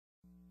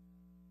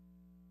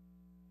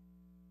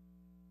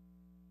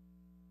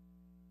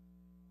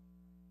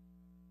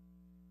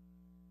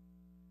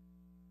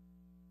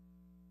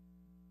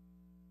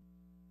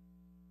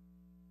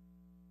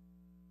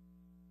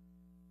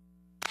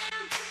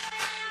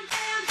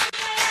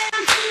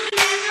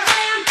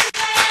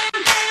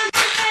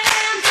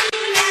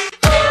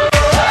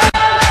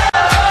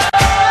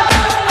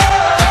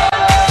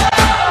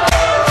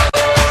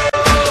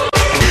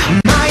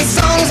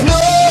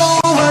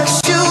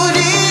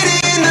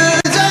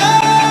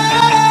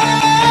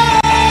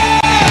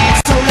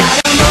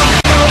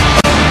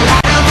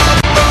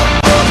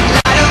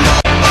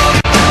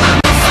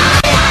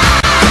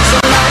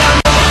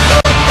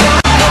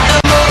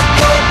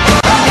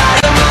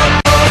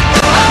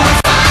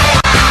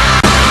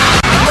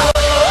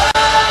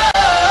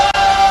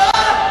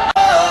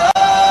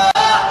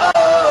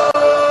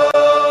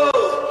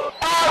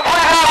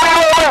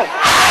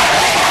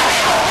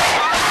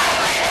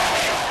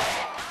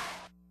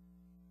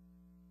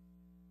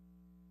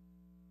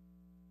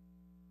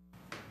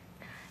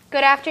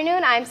Good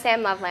afternoon, I'm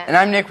Sam Loveland. And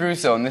I'm Nick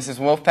Russo, and this is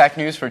Wolfpack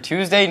News for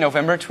Tuesday,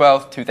 November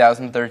 12th,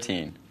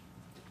 2013.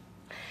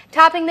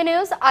 Topping the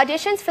news,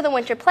 auditions for the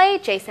winter play,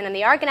 Jason and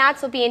the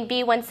Argonauts, will be in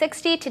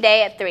B160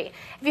 today at 3.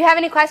 If you have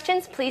any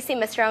questions, please see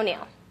Mr.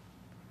 O'Neill.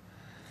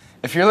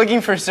 If you're looking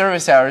for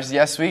service hours,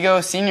 the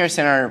Oswego Senior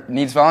Center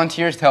needs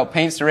volunteers to help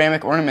paint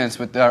ceramic ornaments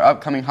with our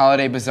upcoming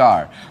holiday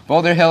bazaar.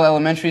 Boulder Hill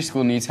Elementary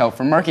School needs help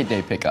for Market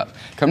Day pickup.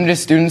 Come to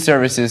Student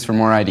Services for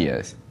more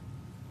ideas.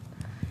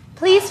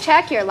 Please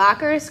check your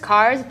lockers,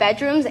 cars,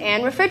 bedrooms,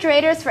 and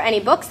refrigerators for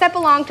any books that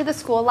belong to the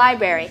school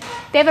library.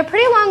 They have a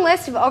pretty long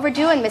list of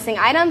overdue and missing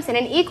items and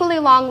an equally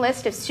long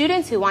list of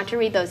students who want to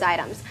read those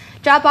items.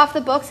 Drop off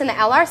the books in the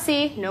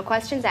LRC, no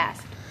questions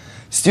asked.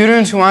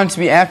 Students who want to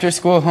be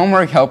after-school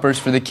homework helpers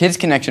for the Kids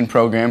Connection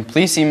program,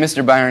 please see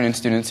Mr. Byron in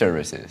Student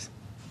Services.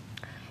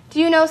 Do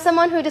you know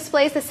someone who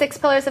displays the 6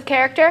 pillars of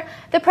character?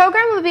 The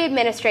program will be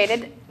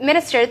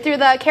administered through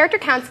the Character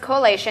Counts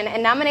Coalition,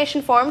 and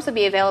nomination forms will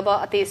be available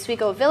at the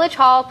Oswego Village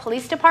Hall,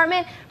 Police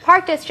Department,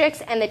 Park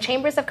Districts, and the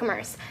Chambers of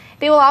Commerce.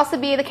 They will also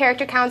be the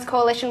Character Counts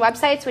Coalition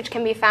websites, which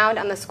can be found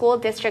on the school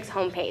district's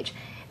homepage.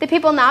 The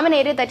people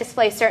nominated that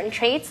display certain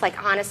traits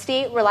like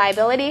honesty,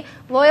 reliability,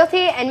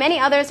 loyalty, and many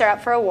others are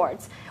up for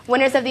awards.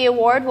 Winners of the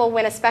award will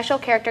win a special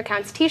Character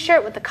Counts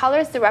t-shirt with the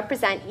colors that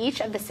represent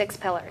each of the 6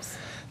 pillars.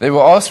 They will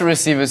also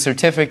receive a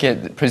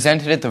certificate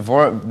presented at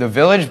the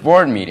village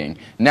board meeting.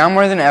 Now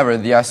more than ever,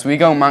 the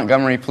Oswego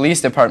Montgomery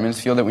Police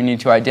Departments feel that we need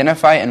to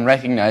identify and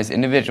recognize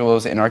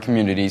individuals in our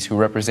communities who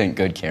represent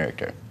good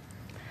character.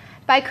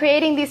 By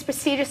creating these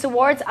prestigious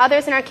awards,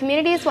 others in our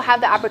communities will have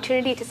the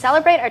opportunity to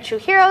celebrate our true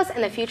heroes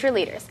and the future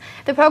leaders.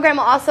 The program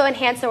will also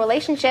enhance the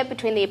relationship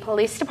between the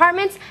police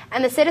departments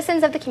and the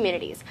citizens of the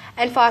communities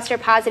and foster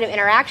positive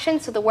interaction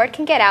so the word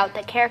can get out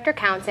that character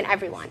counts in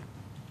everyone.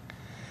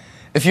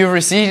 If you have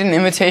received an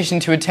invitation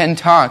to attend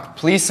talk,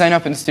 please sign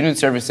up in Student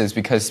Services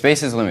because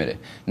space is limited.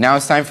 Now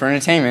it's time for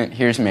entertainment.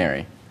 Here's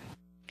Mary.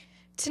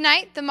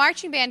 Tonight, the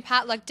Marching Band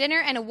Potluck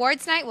Dinner and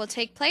Awards Night will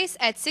take place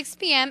at 6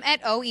 p.m.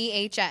 at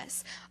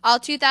OEHS. All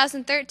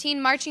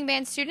 2013 Marching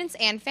Band students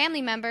and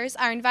family members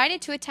are invited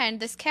to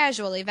attend this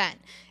casual event.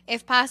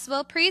 If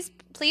possible, please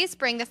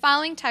bring the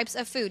following types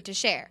of food to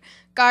share.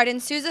 Garden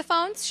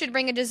sousaphones should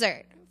bring a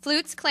dessert.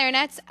 Flutes,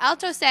 clarinets,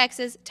 alto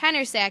saxes,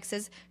 tenor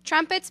saxes,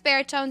 trumpets,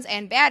 baritones,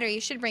 and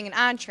batteries should bring an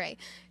entree.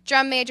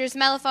 Drum majors,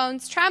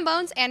 mellophones,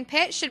 trombones, and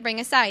pit should bring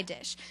a side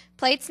dish.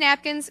 Plates,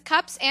 napkins,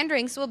 cups, and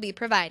drinks will be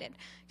provided.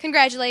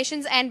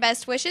 Congratulations and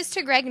best wishes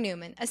to Greg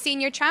Newman, a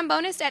senior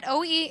trombonist at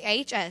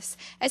OEHS,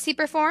 as he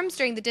performs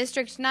during the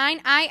District 9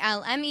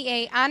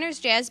 ILMEA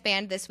Honors Jazz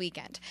Band this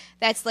weekend.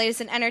 That's the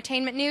latest in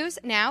entertainment news.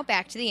 Now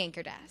back to the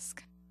anchor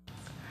desk.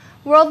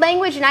 World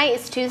Language Night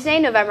is Tuesday,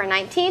 November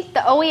 19th. The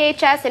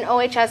OEHS and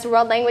OHS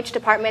World Language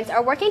Departments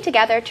are working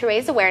together to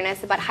raise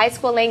awareness about high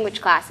school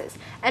language classes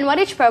and what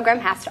each program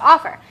has to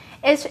offer.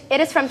 It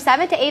is from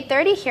 7 to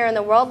 8:30 here in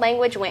the World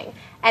Language Wing.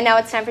 And now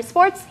it's time for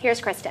sports. Here's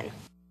Kristen.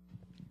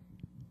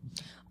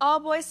 All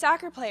boys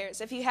soccer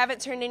players, if you haven't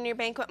turned in your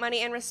banquet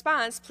money in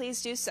response,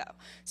 please do so.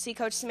 See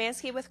Coach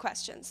Szymanski with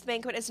questions. The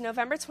banquet is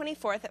November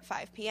 24th at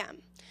 5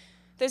 p.m.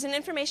 There's an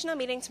informational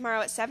meeting tomorrow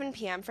at 7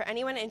 p.m. for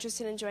anyone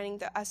interested in joining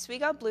the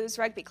Oswego Blues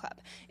Rugby Club.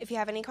 If you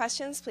have any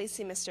questions, please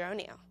see Mr.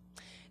 O'Neill.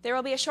 There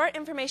will be a short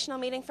informational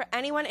meeting for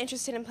anyone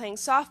interested in playing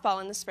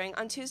softball in the spring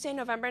on Tuesday,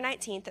 November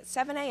 19th at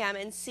 7 a.m.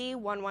 in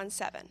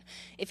C117.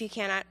 If you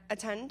cannot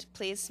attend,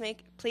 please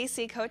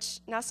see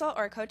Coach Nussel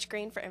or Coach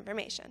Green for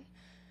information.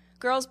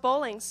 Girls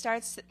bowling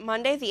starts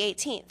Monday the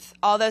 18th.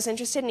 All those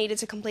interested needed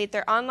to complete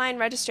their online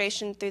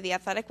registration through the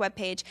athletic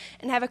webpage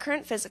and have a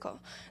current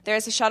physical. There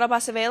is a shuttle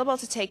bus available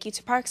to take you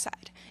to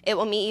Parkside. It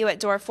will meet you at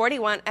door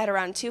 41 at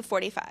around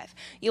 2:45.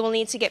 You will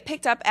need to get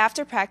picked up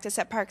after practice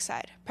at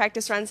Parkside.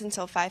 Practice runs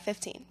until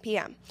 5:15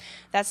 p.m.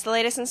 That's the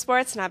latest in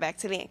sports. Now back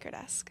to the anchor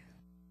desk.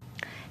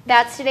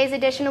 That's today's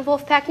edition of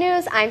Wolfpack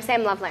News. I'm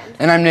Sam Loveland.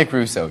 And I'm Nick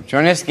Russo.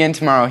 Join us again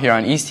tomorrow here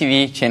on East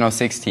TV, Channel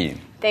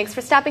 16. Thanks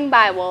for stopping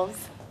by, Wolves.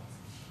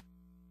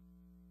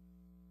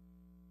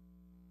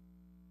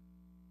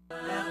 Ba,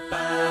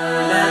 ba,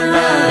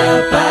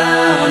 ba,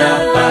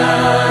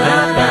 ba.